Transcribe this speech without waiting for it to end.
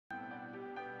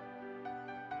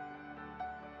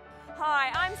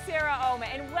Hi, I'm Sarah Ulmer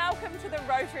and welcome to the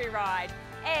Rotary Ride.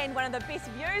 And one of the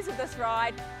best views of this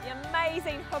ride, the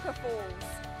amazing Hooker Falls.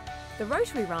 The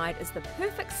Rotary Ride is the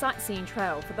perfect sightseeing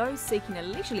trail for those seeking a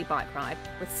leisurely bike ride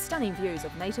with stunning views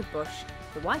of native bush,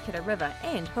 the Waikato River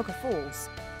and Hooker Falls.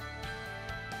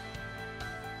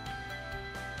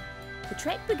 The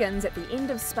track begins at the end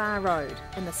of Spa Road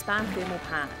in the Spa Thermal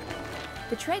Park.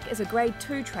 The track is a Grade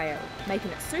 2 trail,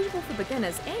 making it suitable for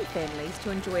beginners and families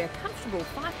to enjoy a comfortable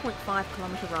 5.5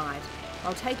 kilometre ride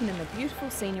while taking in the beautiful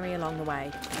scenery along the way.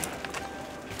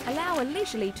 Allow a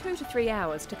leisurely 2 to 3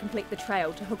 hours to complete the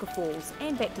trail to Hooker Falls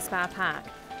and back to Spa Park,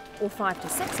 or 5 to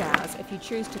 6 hours if you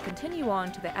choose to continue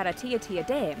on to the Aratiatia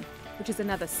Dam, which is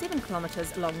another 7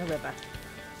 kilometres along the river.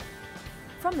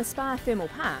 From the Spa Thermal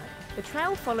Park, the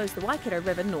trail follows the Waikato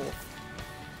River north.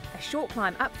 A short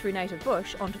climb up through native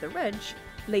bush onto the ridge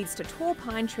leads to tall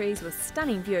pine trees with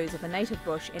stunning views of the native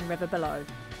bush and river below.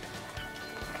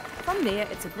 From there,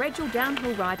 it's a gradual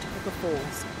downhill ride to Hooker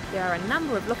Falls. There are a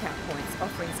number of lookout points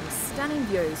offering some stunning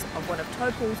views of one of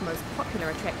Taupo's most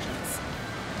popular attractions.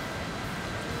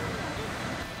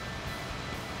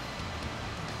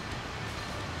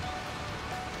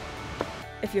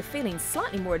 If you're feeling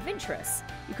slightly more adventurous,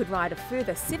 you could ride a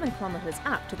further 7 kilometres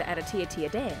up to the Aratiatia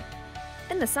Dam.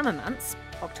 In the summer months,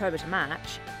 October to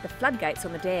March, the floodgates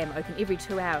on the dam open every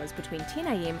 2 hours between 10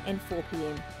 AM and 4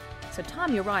 PM, so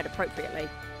time your ride appropriately.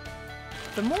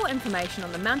 For more information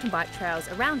on the mountain bike trails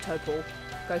around Taupo,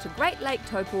 go to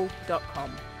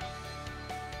greatlaketaupo.com.